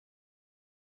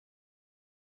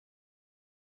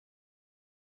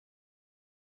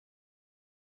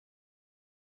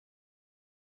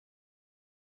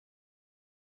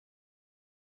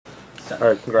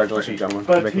Alright, congratulations, gentlemen,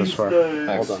 for making this far.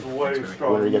 Hold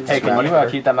on. Hey, can you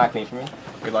keep that magnet for me?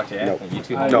 Good luck to you. Nope. You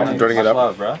too. No, I'm turning it up.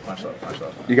 Much love, bro. Much love, much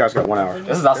love. You guys got 1 hour.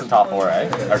 This is us in top 4,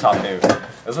 right? Or top 2.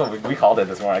 This is what we called it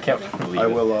this morning. I can't believe it. I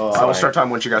will start time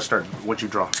once you guys start, once you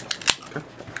draw.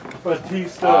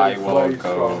 I will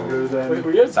go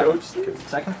second.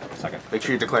 Second. Make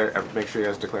sure you declare. Make sure you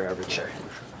guys declare everything. Sure.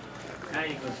 Now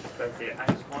you can start there. I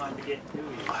just wanted to get to you.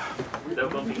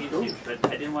 Without bumping into you, but I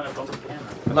didn't want to bump the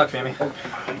camera. Good luck, Fammy.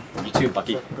 You too,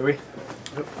 Bucky. Louis.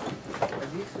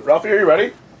 Ralphie, are you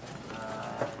ready?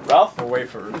 Ralph? We'll wait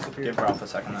for. Give Ralph a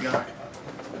second. Then.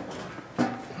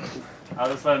 I'll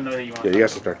just let him know that you want. Yeah, you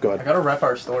guys can start. Go I ahead. gotta rep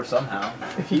our store somehow.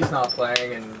 If he's not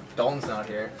playing and Dalton's not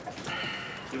here,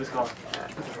 He was called.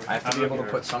 I have to be able to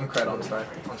put some cred on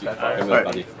SkyFox. Alright,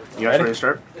 buddy. You guys ready to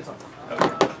start?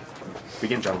 Okay.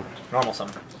 Begin, gentlemen. Normal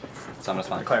summon. Summon is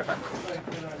fine. Clarify.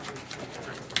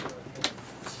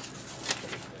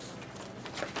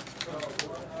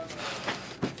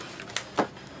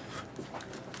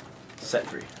 Set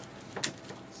 3.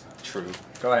 True.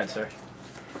 Go ahead, sir.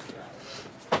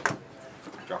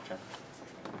 Drop check.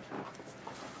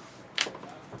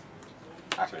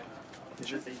 Activate. Is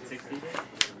this 860?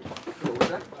 What was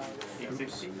that?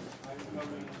 860?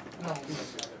 No.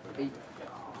 8.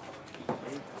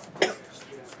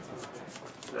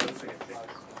 That looks like a 6.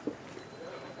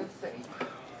 That's 8.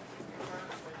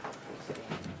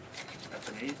 That's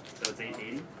an 8, so it's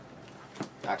 880.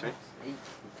 Activate. 8.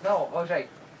 No, oh, right.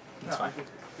 That's fine.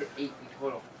 8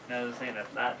 total. No, I was saying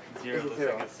that 0 It's a looks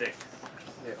 0. like a 6.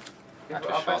 Yeah.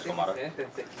 Activate Shadolls Komodo.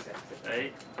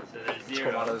 Right? So there's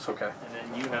 0. Komodo is okay. And then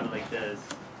you have it like this.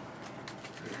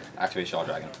 Activate Shadow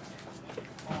Dragon.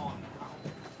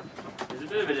 There's a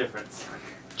bit of a difference.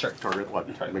 Sure. Target what?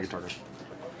 Make a target.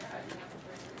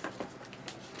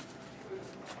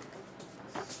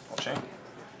 I'll chain.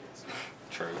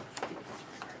 True.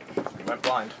 We went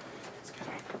blind.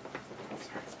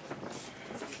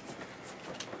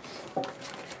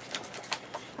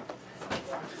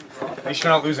 At least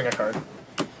you're not losing a card.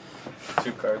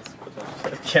 2 cards.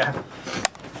 Yeah.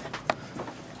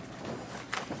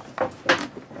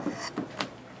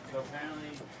 So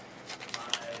apparently,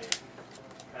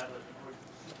 my tablet.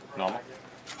 Normal.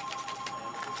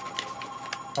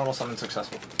 Normal summon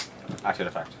successful. Activate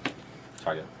effect.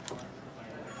 Target.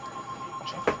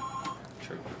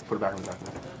 True. Put it back on the back.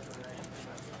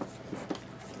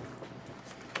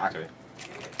 Activate.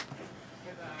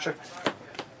 Sure.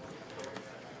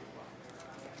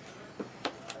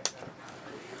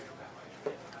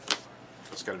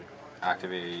 It's gotta be.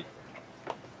 Activate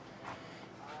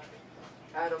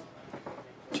Adam.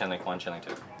 Chain Link 1, Chain Link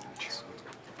 2.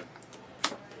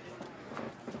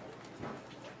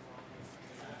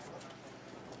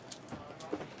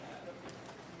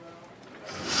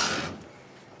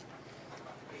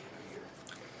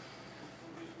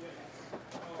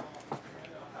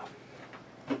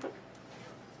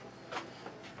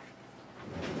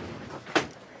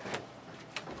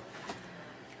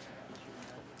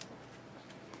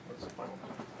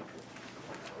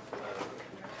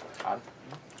 On.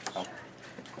 Oh.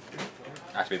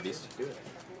 Activate Beast. Do it.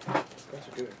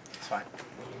 It's fine.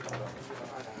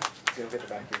 He's gonna get it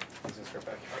back here. He's gonna start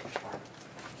back here.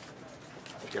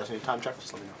 If you guys need time check,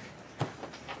 just let me know.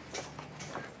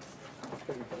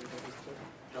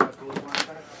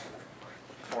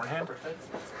 Forehand?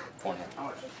 Forehand. How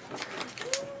much?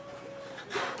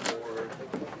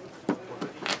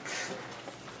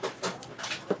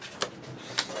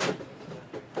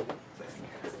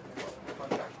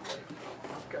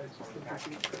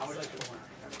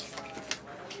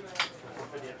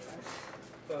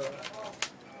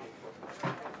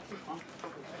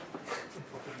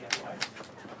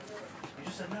 You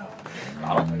just said no.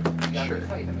 Bottle. Sure.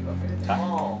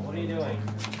 Oh, what are you doing?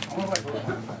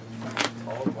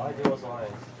 Oh, why do those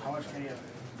lines? How much can you have?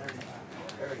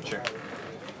 Sure.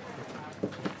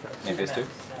 Name phase 2.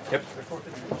 Yep.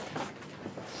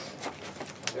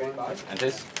 35. And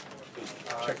his.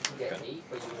 Check. You get 8,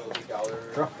 but you will be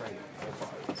 $1. Draw.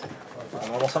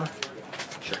 Normal summon.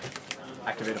 Sure.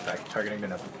 Activate effect. Targeting the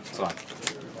nub. It's fine.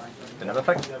 The nub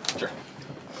effect? Sure.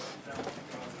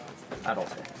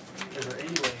 Adult. Is there any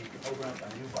way you can open up a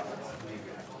new box?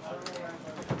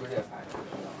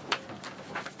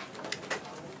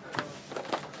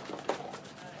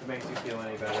 If it makes you feel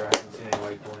any better, I haven't seen any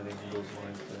white porn in those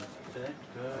lines. Good.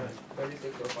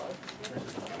 3605.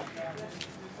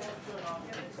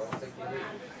 So I'll take you.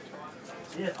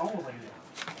 Yeah, it's almost like it.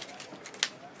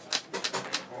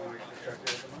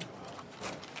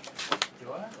 Do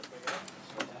I?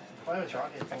 If I have a chalk,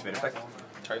 it's Activate effect.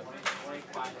 Target.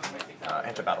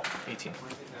 Enter battle. 18.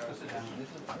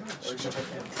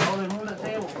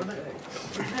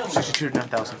 62 to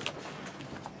 9,000.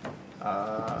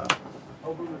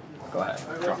 Go ahead.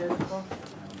 Draw.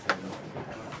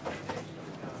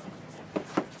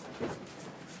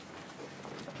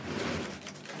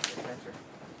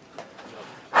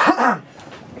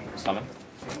 Summon.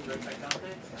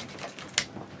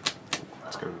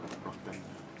 Let's go.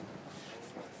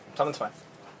 Summon's fine.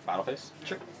 Battle phase.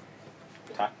 Sure.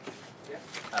 Attack.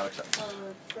 I'll accept.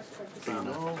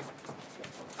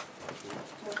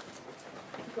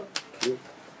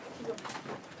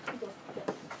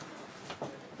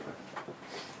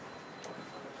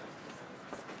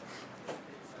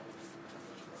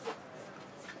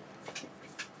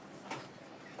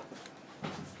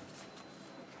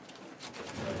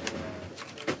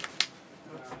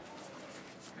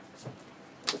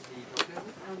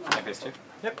 Attack phase 2.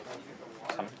 Yep.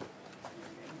 Summon.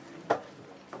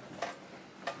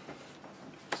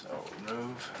 So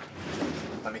move.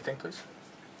 Let me think, please.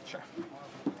 Sure.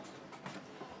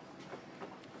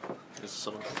 Is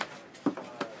someone?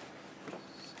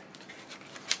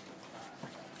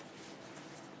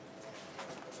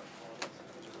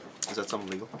 Is that something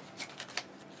legal?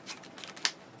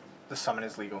 The summon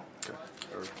is legal. Okay.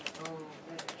 Or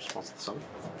just wants the summon?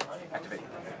 Activate.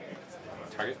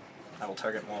 Target. I will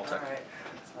target moral attack.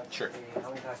 Sure.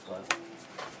 Moral attack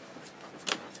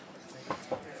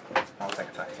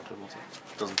attack.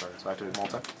 Doesn't target, so I activate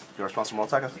multi. Your response to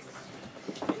multi attack?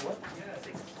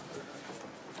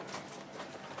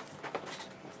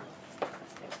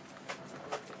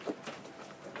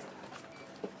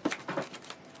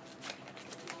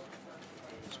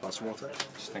 Response to multi?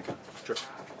 Just thinking. Sure.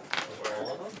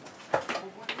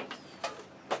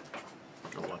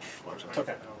 Don't watch. It's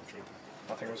okay.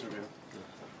 Nothing was reviewed.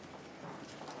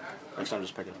 Next time,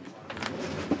 just pick it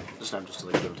up. This time, just to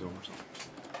like give it to him or something.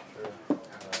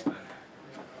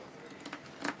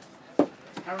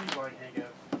 How are you going, Hango?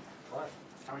 What?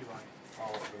 How are you going?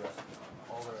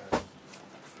 All the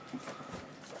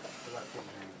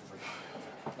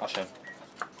rest. I'll show.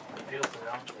 Feels so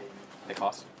down. They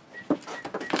cost.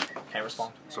 Can't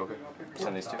respond. So okay.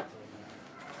 Send these two.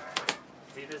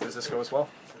 Does this go as well?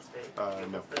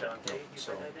 No.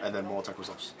 So, and then multi attack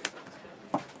results.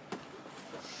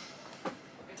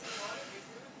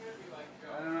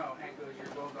 I don't know, Hanko, is your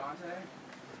goal gone today?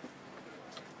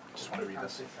 Just want to read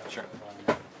this. Sure.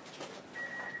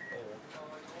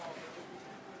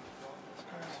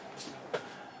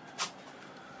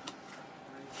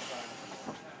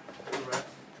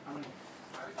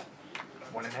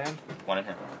 One in hand. One in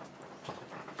hand.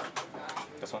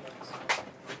 This one.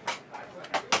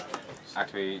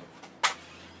 Activate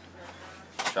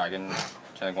Dragon,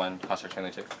 Chain One, Construct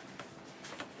Chain 2.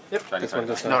 Yep. Dragon This one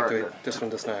does target. not No, activate. no. This one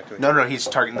does not activate. No, he's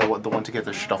targeting the one to get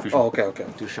the shuttle fusion. Oh, okay, okay.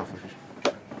 Do shuttle fusion.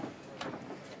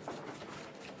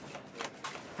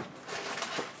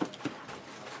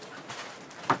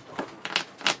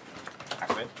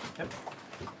 Activate. Yep.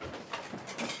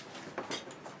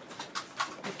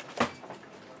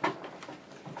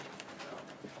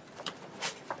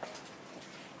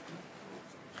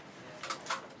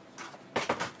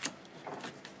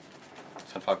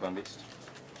 Send Fogbone Beast.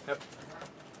 Yep.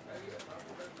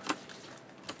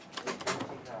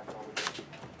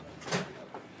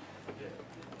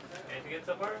 Anything good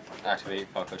so far? Activate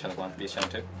Falco Chain 1, Beast Chain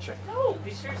 2. Sure. No,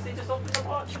 be seriously, just open the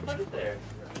box and put it there.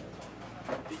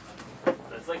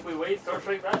 It's like we wait Star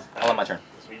Trek Brass. I'll end my turn.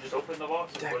 So we just open the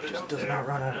box and put it out Does there. not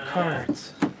run out of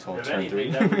cards. Until If turn anything,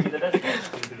 3. that would be the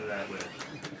best box to do that with.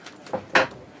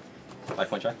 Life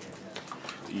point check.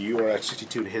 You are at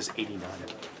 62 to his 89. Yeah,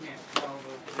 all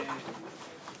those things.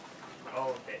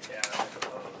 Oh, okay, yeah, I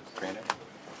suppose. Commander.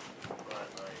 But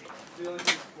like, The only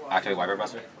thing is fly. Activate Wyvern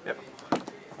Buster. Yep.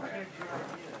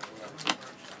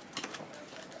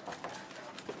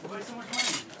 Why so much money?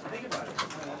 Think about it.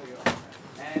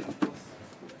 And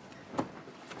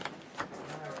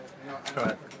Go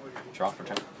ahead. Draw for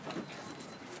turn.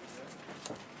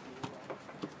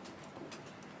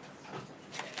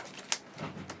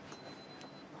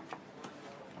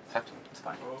 Effect. It's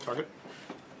fine. Target?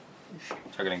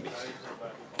 Targeting Beast.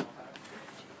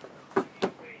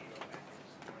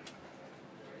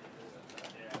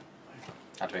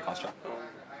 Activate Construct.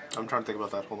 I'm trying to think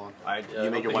about that. Hold on.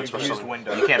 You make your one special used summon.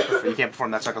 window. You can't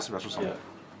perform that second special summon.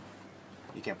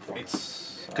 You can't perform it.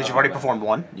 It's Because you've already performed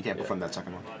one, you can't perform that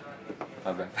second one.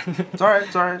 Okay. It's alright,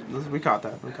 it's alright. We caught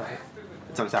that. We caught it.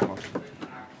 It's an attack one.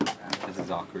 This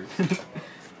is awkward.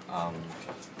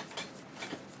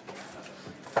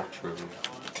 True.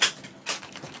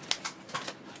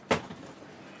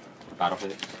 Battle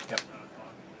phase. Yep.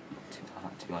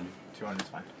 200. 200 is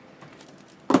fine.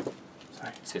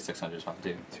 Sorry. Say 600 is fine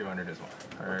too. 200 is one.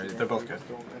 Or they're both good.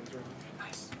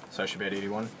 Nice. So I should be at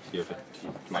 81. You're 50,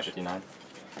 my 59.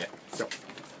 Yeah. Yep.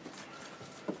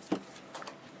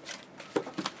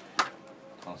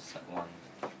 I'll set one,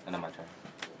 and then my turn.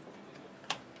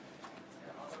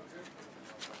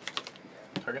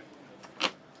 Target.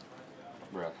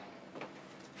 Bro.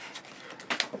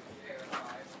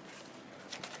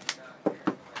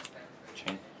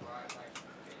 Chain.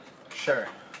 Sure.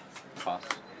 Toss.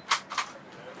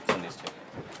 Send these two.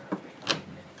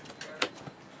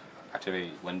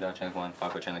 Activate window, chain link 1,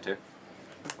 Falco, chain link 2.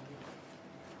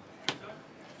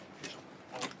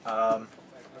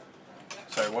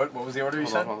 Sorry, what was the order you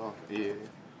said? Hold on. Yeah.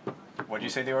 What did you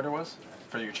say the order was?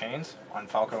 For your chains on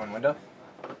Falco and window?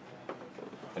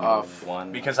 Window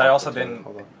 1. Because I also Hold didn't,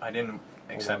 on. I didn't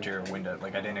accept your window,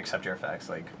 like I didn't accept your effects,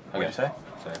 like, what did Okay. you say?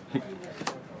 Sorry.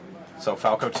 So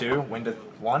Falco 2, window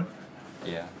 1?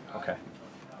 Yeah. Okay.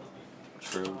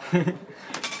 True.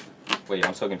 Wait,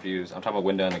 I'm so confused. I'm talking about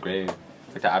window in the grave.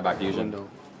 Like the add back fusion. Window.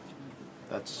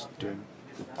 That's doing.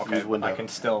 Okay, Use window. I can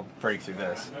still break through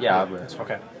this. Yeah, but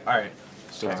Okay, alright.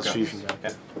 Still Okay, has go. the fusion guy.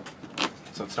 Yeah.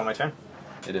 So it's still my turn?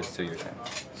 it is still your turn.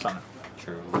 Summon.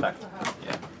 True. Effect.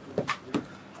 Yeah.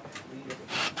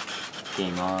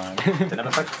 Game on. Didn't have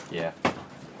effect? Yeah.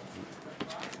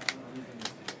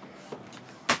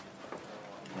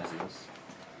 That's this.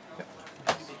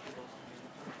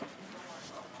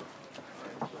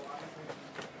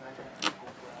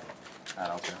 Add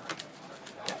alter.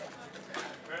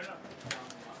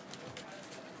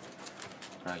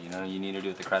 You know you need to do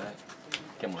with the credit?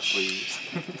 Get more sleeves.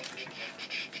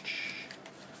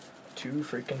 2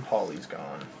 freaking polys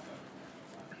gone.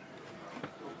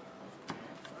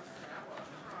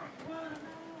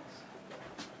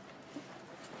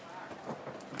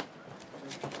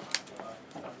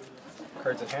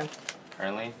 Cards in hand.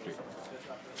 Currently, 3.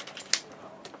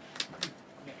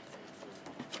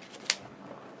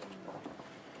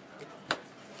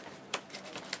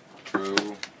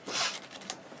 True.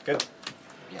 Good.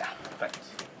 Yeah. Effects.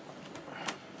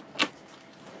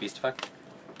 Beast effect?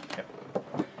 Yep.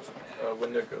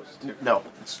 Window goes to. No.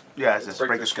 It's it's Break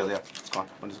break the the skill. Yeah, it's gone.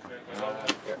 Window's gone.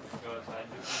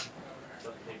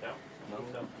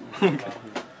 Yeah.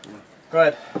 Go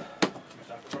ahead.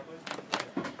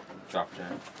 Drop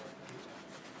turn.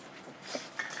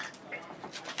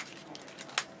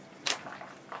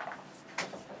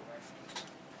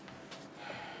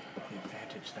 The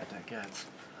advantage that that gets.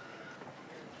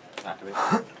 Activate.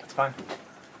 That's fine.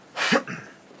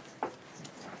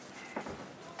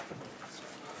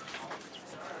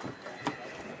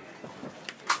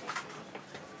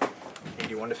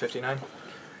 $81 to $59.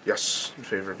 Yes, in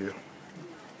favor of you.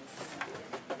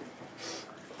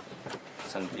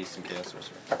 Send beast and chaos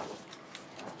sorcerer.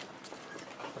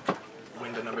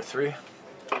 Window number 3.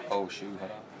 Oh shoot,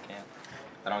 hold on. Can't.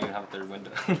 I don't even have a third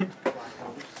window.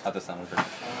 Have the sound first.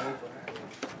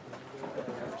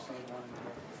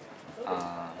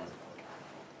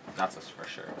 That's us for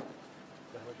sure.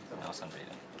 And I'll send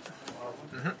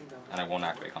Raiden. And I won't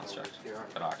activate construct,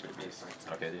 but I'll activate beast. Is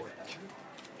that okay with you?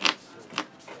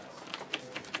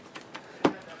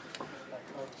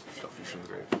 Still fusion in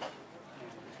the grave.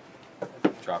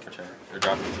 Drop for chair. Or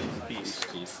drop for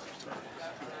beast. Beast.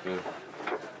 Good.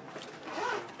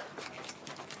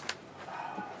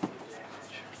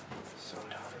 So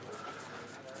tough.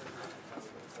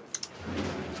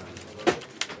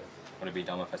 Would it be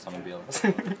dumb if I summoned Beals?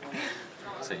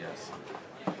 Say yes.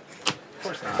 Of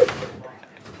course not.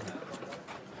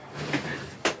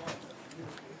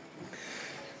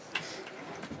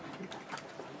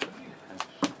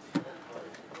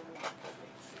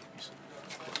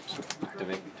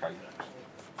 Activate target.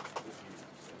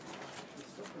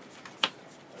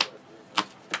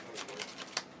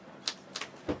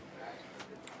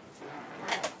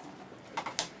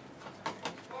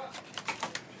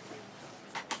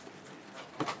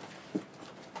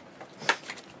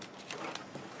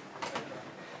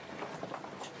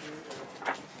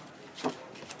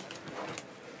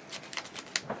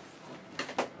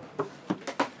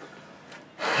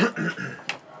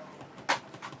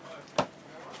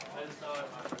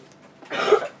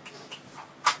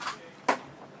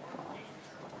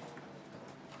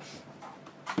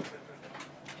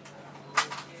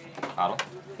 Bottle?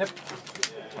 Yep.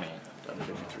 28. Down to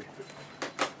 53.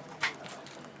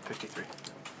 53.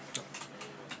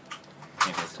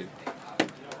 Maybe that's 2.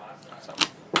 So,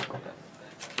 okay.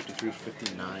 53,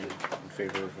 59 in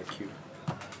favor of a Q.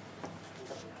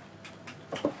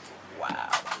 Wow.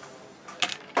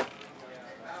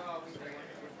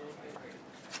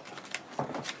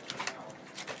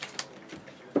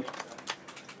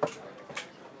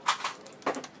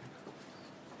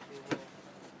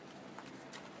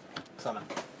 Summon.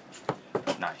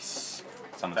 Nice.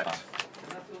 Summon's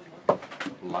fine.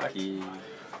 Lucky.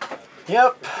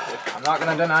 Yep. I'm not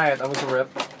gonna deny it. That was a rip.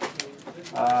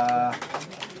 I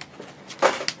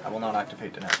will not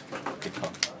activate deny. Good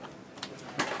call.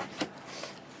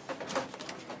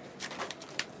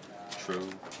 True.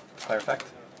 Player effect.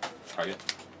 Target.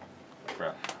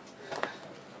 Bruh.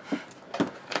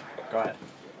 Go ahead.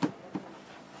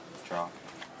 Draw.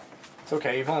 It's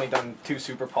okay. You've only done 2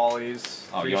 super polys,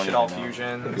 Oh, 3 you don't Shadolls even know.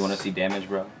 fusions. You want to see damage,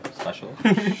 bro? Special.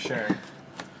 Sure.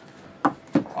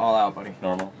 All out, buddy.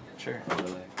 Normal. Sure.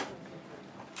 Overlay.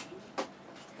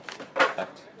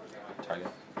 Effect.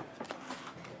 Target.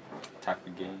 Attack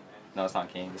the game. No, it's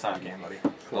not game. It's not a game, buddy.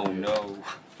 Oh no.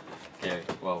 Okay,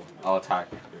 well, I'll attack.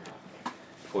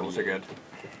 Those are good.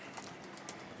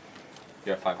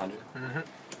 You're at 500. Mm-hmm.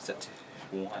 Set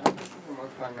 1.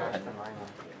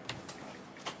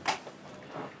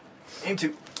 Aim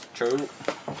 2. True.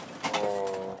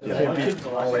 All the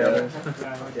others.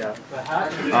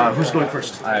 Who's going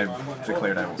first? I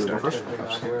declared I will Who's going start.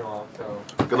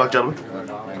 first? Good luck, gentlemen.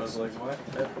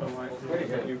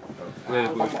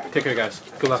 Take care, guys.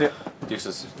 Good luck.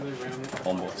 Deuces.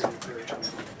 Almost.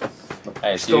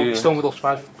 Hey, Stone with those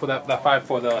 5 for that 5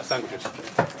 for the sandwiches.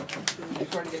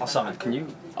 I'll summon. Can you?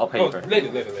 I'll pay Oh, you for it.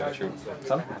 later. True.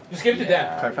 Summon? Just give it to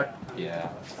Dan. Player effect. Yeah.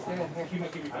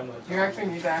 You actually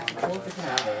need that. Hold it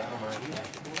now.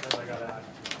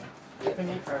 If you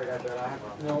need card, I bet I have.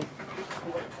 No.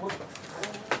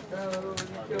 No,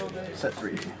 you killed it. Set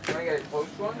 3. You want to get a close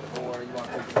one, or you want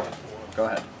to Go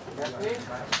ahead.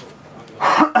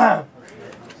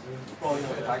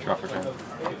 Draw for turn.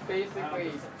 It's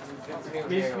basically Halo.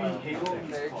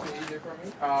 easier for me.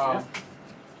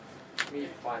 Me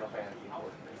Final Fantasy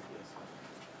 14.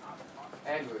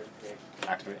 And Runescape.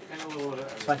 Activate.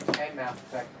 And Mass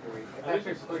Effect 3. It's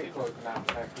actually pretty close to Mass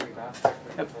Effect 3. Mass Effect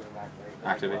 3 is close to Mass Effect 3.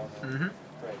 Activate. Mm-hmm.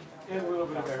 Right. And a little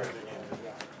bit of everything.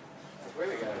 That's where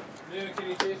we got it. Yeah, can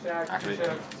you chase that? Activate.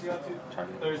 See you on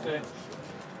Target. Thursday.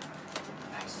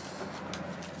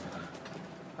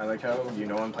 I like how you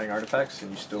know I'm playing artifacts and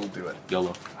you still do it.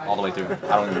 YOLO. All the way through.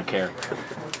 I don't even care.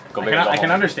 Go I big can, or go I can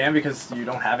home. understand because you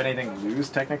don't have anything to lose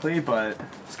technically, but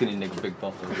Skinny nigga, big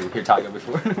buffalo. You hear Tiger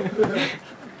before? What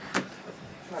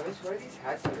are these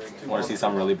hats doing? Want to see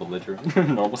something really belligerent?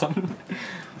 Normal something?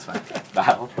 it's fine.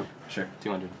 Battle. Sure.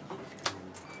 200.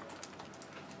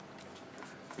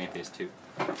 Main phase 2.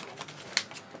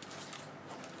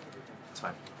 It's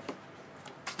fine.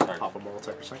 Sorry. Pop a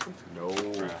multi per second? No.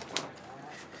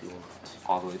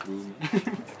 All the way through me.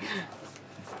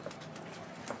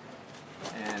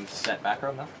 And set back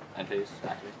row now? End phase.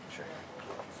 Activate. Sure.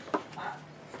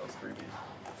 Those 3B.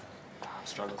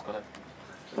 Struggles. Go ahead.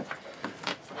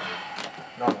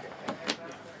 Normal.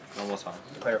 Normal's fine.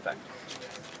 Player effect.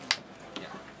 Yeah.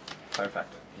 Player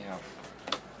effect. Yeah.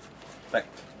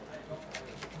 Effect.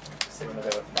 Sitting with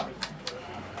it.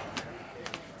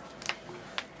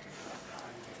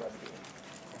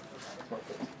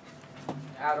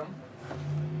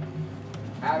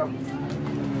 Adam.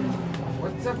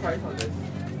 What's the price on this?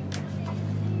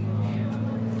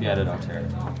 You added on Terra.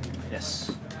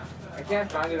 Yes. I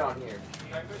can't find it on here.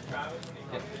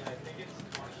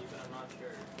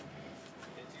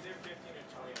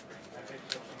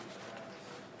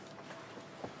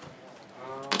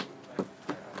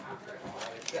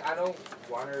 Yeah, I know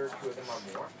 1 or 2 of them are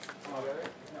more.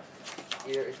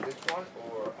 Either it's this one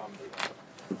or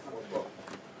both.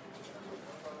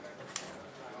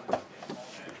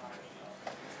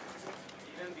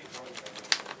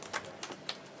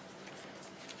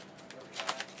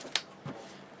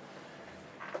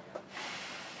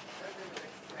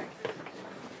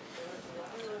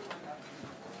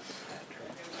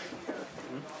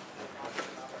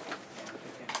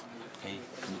 Hey,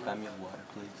 can you buy me a water,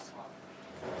 please?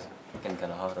 It's getting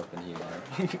kind of hot up in here, man.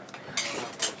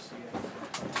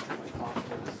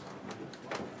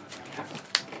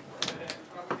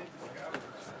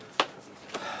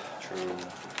 True.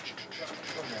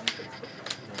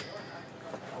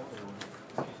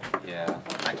 Yeah.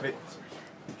 Activate.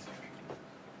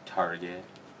 Target.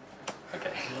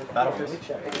 Okay. Battlefield.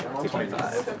 225.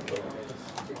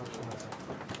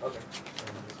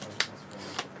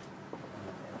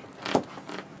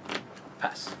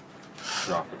 Pass.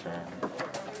 Draw for turn.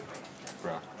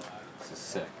 Bro. This is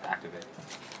sick. Activate.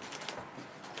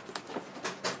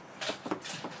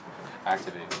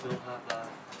 Activate.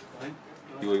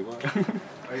 You what?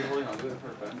 Are you holding on to it for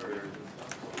a friend or?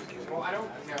 Well, I don't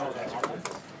know.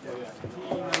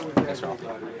 That's wrong.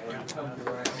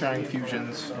 Trying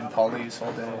fusions and polys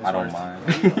all day. I don't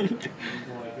mind.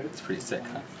 It's pretty sick,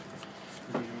 huh?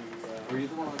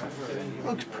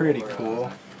 Looks pretty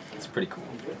cool. It's pretty cool.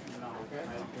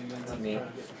 That's neat.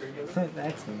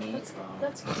 That's neat.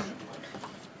 That's cute.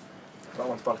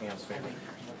 Someone's fucking up space.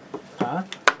 Huh?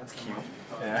 That's cute.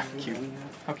 Yeah, cute.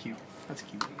 How cute. That's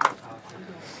cute.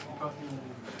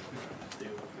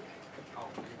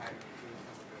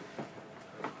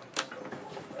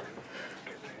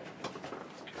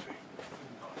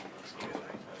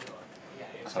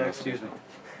 Excuse me.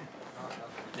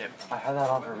 Yep. I had that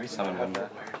on for a reason. Summon window.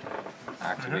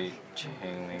 Activate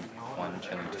chaining 1,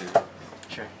 chaining 2.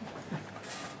 Sure.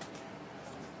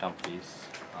 Dump beast.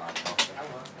 No.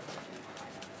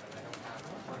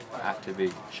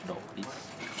 Activate Shadolls beast.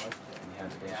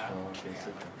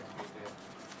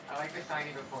 I like the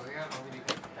shiny before. They don't really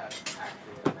get that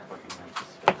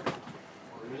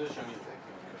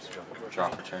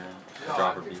Drop return.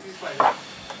 Drop a beast.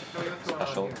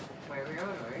 Special.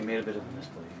 He made a bit of a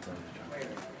misplay.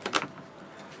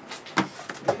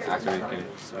 Activate the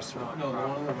sorcerer.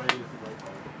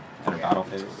 Enter battle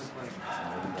phase.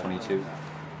 22.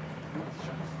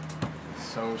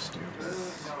 So stupid.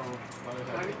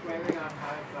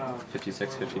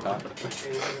 56, 55.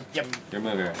 Yep. Your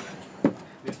mover.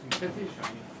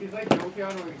 He's like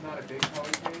Jokion, where he's not a big color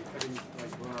change, but he's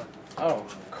like blonde. Oh,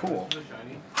 cool.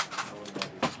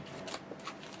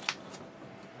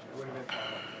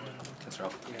 That's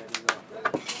rough.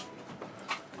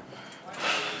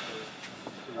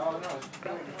 Oh no, it's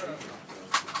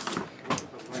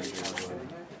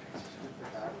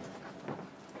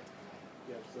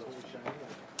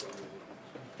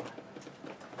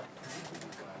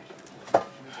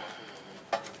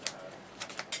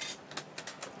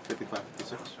 55,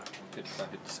 56 55,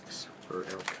 56. for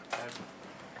Eric.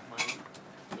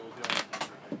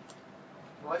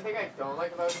 one thing I don't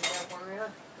like about this platform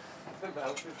arena, the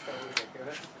mouse is so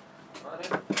ridiculous on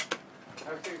it. I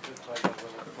would say it's just like a little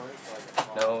point, like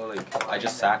a No, like, I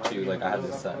just sacked you, like, I had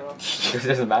this set. It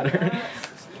doesn't matter.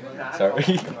 Sorry.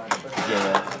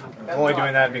 Yeah. I'm only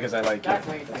doing that because I like you.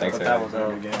 Thanks, But that Eric. wasn't a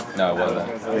good game. No, it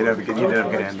wasn't. You did have a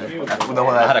good hand there. I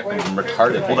had a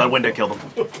retarded. Well, that window killed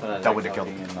him. That window killed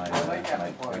him.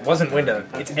 It wasn't window.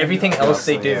 It's everything else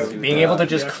they do. Being able to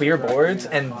just clear boards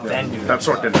and then do That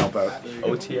sword didn't help out.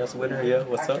 OTS winner, yeah,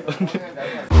 what's up?